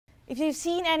If you've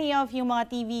seen any of yung mga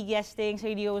TV guestings,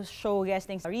 radio show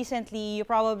guestings recently, you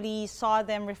probably saw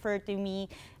them refer to me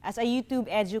as a YouTube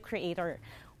EduCreator.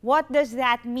 What does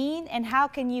that mean and how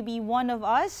can you be one of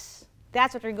us?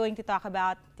 That's what we're going to talk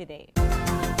about today.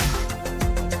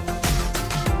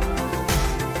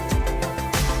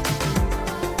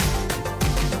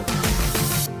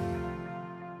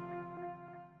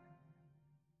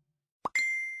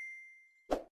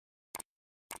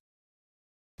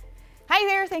 Hi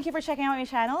there! Thank you for checking out my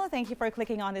channel. Thank you for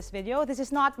clicking on this video. This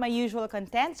is not my usual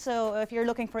content, so if you're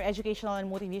looking for educational and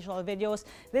motivational videos,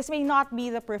 this may not be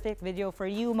the perfect video for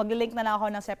you. Mag-link na lang ako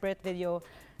ng separate video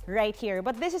right here.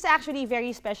 But this is actually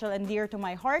very special and dear to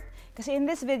my heart kasi in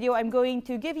this video, I'm going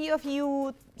to give you a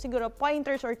few siguro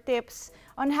pointers or tips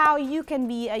on how you can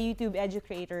be a YouTube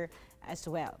EduCreator as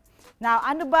well. Now,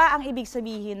 ano ba ang ibig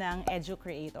sabihin ng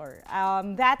EduCreator?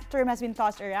 That term has been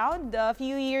tossed around. A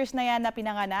few years na yan na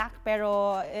pinanganak,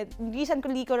 pero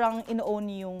recently ko lang in-own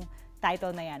yung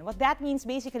title na yan. What that means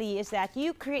basically is that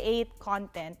you create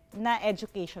content na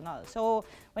educational. So,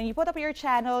 when you put up your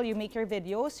channel, you make your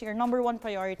videos, your number one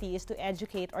priority is to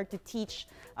educate or to teach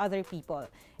other people.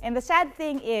 And the sad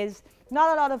thing is,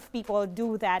 not a lot of people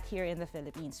do that here in the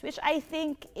Philippines, which I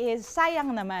think is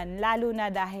sayang naman, lalo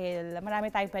na dahil marami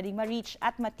tayong pwedeng ma-reach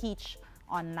at ma-teach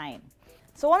online.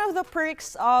 So one of the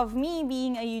perks of me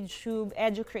being a YouTube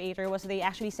EduCreator was they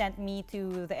actually sent me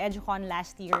to the EduCon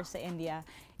last year sa India.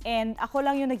 And ako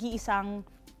lang yung nag-iisang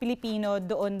Pilipino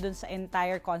doon sa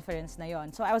entire conference na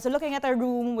yon. So I was looking at a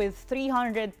room with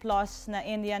 300 plus na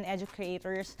Indian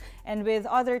EduCreators and with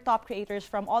other top creators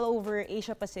from all over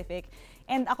Asia Pacific.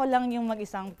 And ako lang yung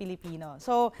mag-isang Pilipino.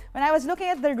 So when I was looking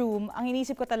at the room, ang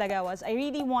inisip ko talaga was, I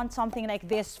really want something like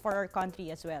this for our country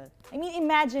as well. I mean,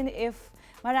 imagine if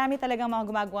marami talagang mga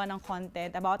gumagawa ng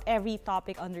content about every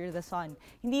topic under the sun.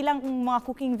 Hindi lang mga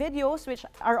cooking videos, which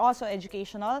are also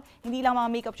educational. Hindi lang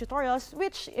mga makeup tutorials,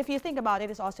 which, if you think about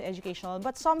it, is also educational.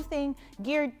 But something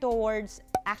geared towards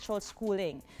actual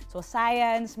schooling. So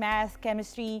science, math,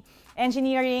 chemistry,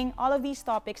 engineering, all of these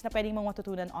topics na pwedeng mong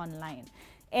matutunan online.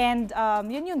 And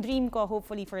yun yung dream ko,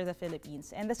 hopefully, for the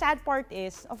Philippines. And the sad part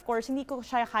is, of course, hindi ko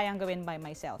siya kayang gawin by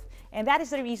myself. And that is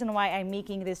the reason why I'm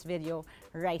making this video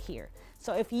right here.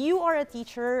 So if you are a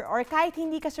teacher, or kahit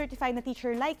hindi ka certified na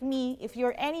teacher like me, if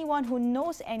you're anyone who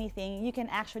knows anything, you can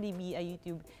actually be a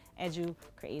YouTube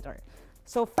EduCreator.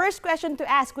 So first question to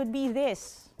ask would be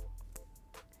this: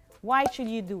 why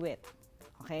should you do it?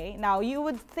 Okay, now you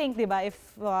would think, diba, if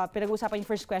pinag-uusapan yung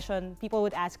first question, people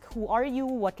would ask, who are you?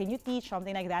 What can you teach?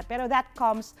 Something like that. Pero that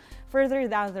comes further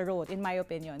down the road, in my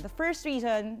opinion. The first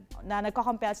reason na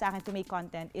nagko-compel sa akin to make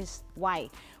content is why.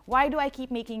 Why do I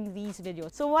keep making these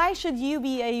videos? So why should you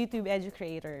be a YouTube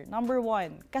EduCreator? Number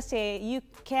one, kasi you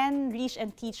can reach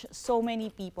and teach so many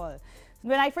people.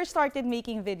 When I first started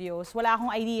making videos, wala akong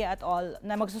idea at all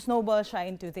na magsusnowball siya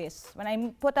into this. When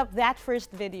I put up that first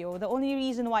video, the only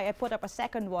reason why I put up a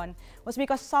second one was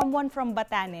because someone from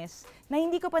Batanes, na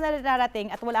hindi ko pa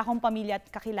nararating at wala akong pamilya at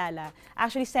kakilala,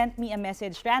 actually sent me a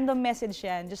message, random message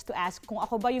yan, just to ask kung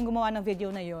ako ba yung gumawa ng video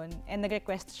na yun, and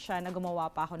nag-request siya na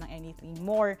gumawa pa ako ng anything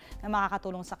more na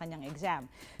makakatulong sa kanyang exam.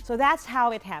 So that's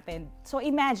how it happened. So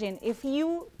imagine, if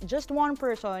you, just one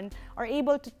person, are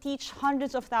able to teach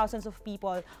hundreds of thousands of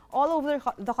people all over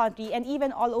the country and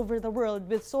even all over the world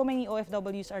with so many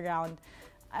OFWs around,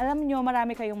 alam nyo,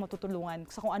 marami kayong matutulungan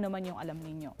sa kung ano man yung alam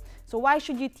ninyo. So why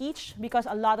should you teach? Because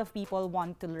a lot of people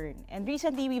want to learn. And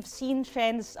recently, we've seen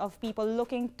trends of people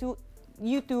looking to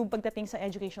YouTube pagdating sa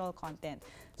educational content.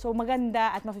 So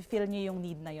maganda at mafe-feel nyo yung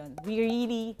need na yon. We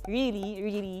really, really,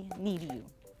 really need you.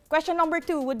 Question number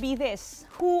 2 would be this: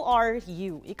 who are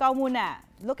you? Ikaw muna.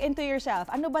 Look into yourself.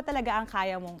 Ano ba talaga ang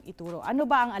kaya mong ituro? Ano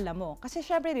ba ang alam mo? Kasi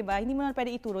syempre, di ba, hindi mo na pwede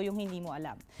ituro yung hindi mo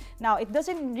alam. Now, it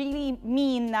doesn't really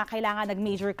mean na kailangan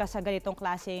nag-major ka sa ganitong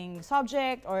klaseng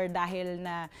subject or dahil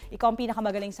na ikaw ang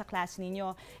pinakamagaling sa class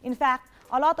ninyo. In fact,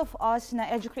 a lot of us na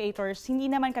educators, hindi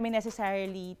naman kami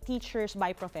necessarily teachers by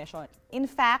profession. In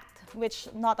fact, which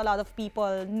not a lot of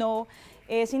people know,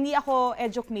 is hindi ako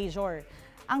educ major.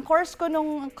 Ang course ko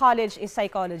nung college is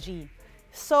psychology.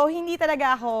 So, hindi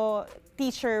talaga ako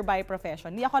teacher by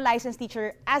profession. Hindi ako licensed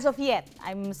teacher as of yet.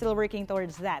 I'm still working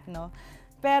towards that, no?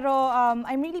 Pero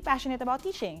I'm really passionate about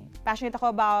teaching. Passionate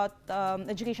ako about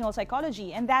educational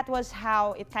psychology. And that was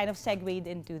how it kind of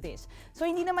segued into this. So,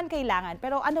 hindi naman kailangan.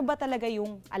 Pero ano ba talaga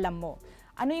yung alam mo?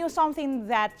 Ano yung something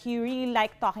that you really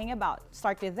like talking about?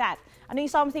 Start with that. Ano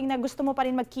yung something na gusto mo pa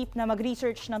rin mag-keep na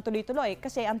mag-research ng tuloy-tuloy?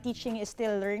 Kasi ang teaching is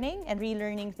still learning and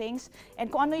relearning things.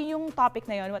 And kung ano yung topic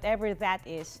na yun, whatever that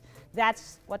is,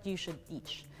 that's what you should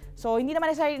teach. So, hindi naman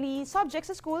necessarily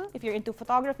subjects sa school. If you're into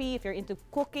photography, if you're into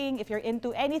cooking, if you're into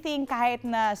anything kahit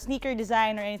na sneaker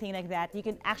design or anything like that, you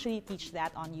can actually teach that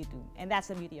on YouTube. And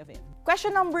that's the beauty of it.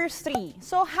 Question number 3.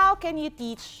 So, how can you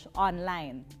teach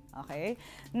online? Okay?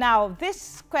 Now,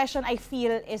 this question I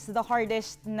feel is the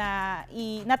hardest na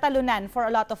natalunan for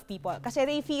a lot of people. Kasi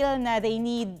they feel na they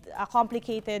need a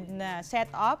complicated na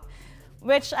setup,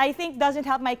 which I think doesn't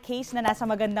help my case na nasa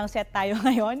magandang set tayo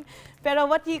ngayon. Pero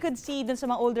what you could see dun sa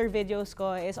mga older videos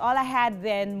ko is all I had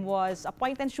then was a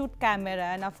point-and-shoot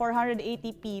camera na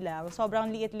 480p lang.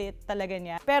 Sobrang liit-liit talaga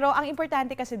niya. Pero ang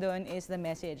importante kasi dun is the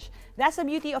message. That's the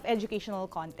beauty of educational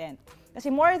content.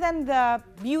 Kasi more than the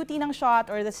beauty ng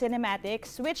shot or the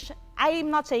cinematics, which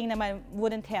I'm not saying naman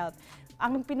wouldn't help,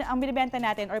 ang binibenta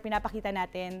natin or pinapakita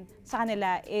natin sa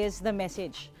kanila is the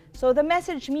message. So the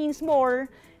message means more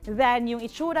than yung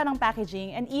itsura ng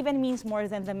packaging and even means more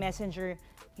than the messenger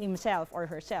himself or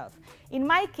herself. In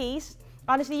my case,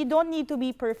 honestly, you don't need to be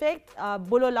perfect.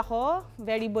 Bulol ako,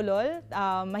 very bulol.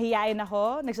 Mahiyain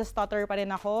ako, nagsastutter pa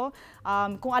rin ako.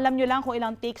 Kung alam nyo lang kung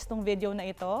ilang takes tong video na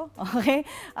ito, okay?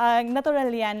 Natural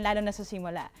yan, lalo na sa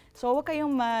simula. So, huwag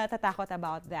kayong matatakot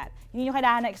about that. Hindi nyo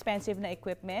kailangan na expensive na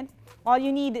equipment. All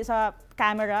you need is a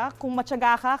camera. Kung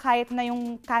matyaga ka, kahit na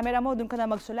yung camera mo, doon ka na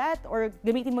magsulat, or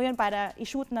gamitin mo yun para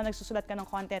i-shoot na nagsusulat ka ng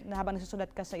content na habang nagsusulat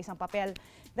ka sa isang papel,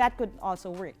 that could also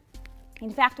work. In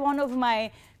fact, one of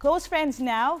my close friends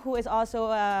now, who is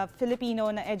also a Filipino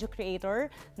na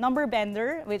EduCreator, Number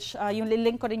Bender, which yung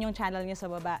link ko rin yung channel niya sa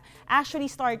baba, actually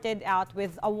started out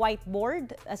with a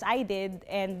whiteboard, as I did,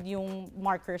 and yung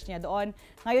markers niya doon.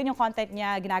 Ngayon yung content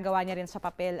niya, ginagawa niya rin sa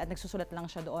papel at nagsusulat lang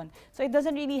siya doon. So it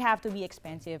doesn't really have to be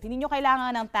expensive. Hindi nyo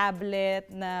kailangan ng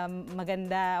tablet na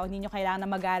maganda o hindi nyo kailangan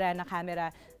ng magara na camera.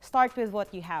 Start with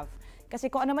what you have. Kasi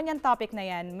kung ano man yung topic na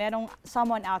yan, merong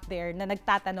someone out there na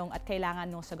nagtatanong at kailangan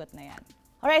nung sagot na yan.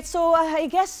 Alright, so I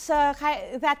guess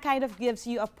that kind of gives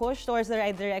you a push towards the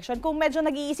right direction. Kung medyo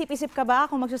nag-iisip-isip ka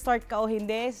ba kung mag-start ka o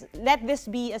hindi, let this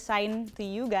be a sign to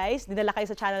you guys. Dinala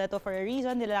kayo sa channel na to for a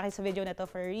reason, dinala kayo sa video na to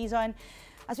for a reason.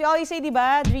 As we always say, di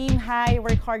ba, dream high,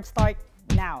 work hard, start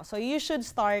now. So you should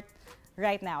start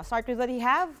right now. Start with what you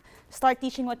have, start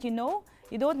teaching what you know.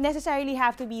 You don't necessarily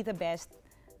have to be the best.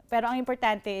 Pero ang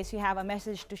importante is you have a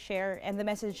message to share, and the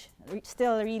message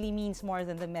still really means more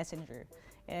than the messenger.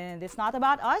 And it's not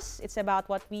about us, it's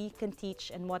about what we can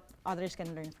teach and what others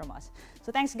can learn from us.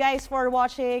 So thanks guys for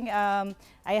watching.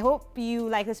 I hope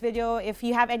you like this video. If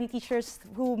you have any teachers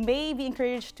who may be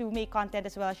encouraged to make content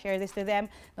as well, share this to them.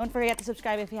 Don't forget to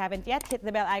subscribe if you haven't yet. Hit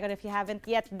the bell icon if you haven't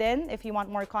yet then, if you want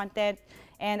more content.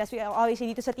 And as we always say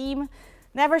dito sa team,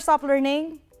 never stop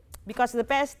learning. Because the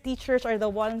best teachers are the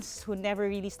ones who never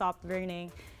really stop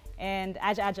learning. And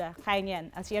aja, kaya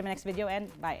niyan. I'll see you in my next video and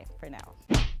bye for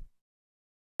now.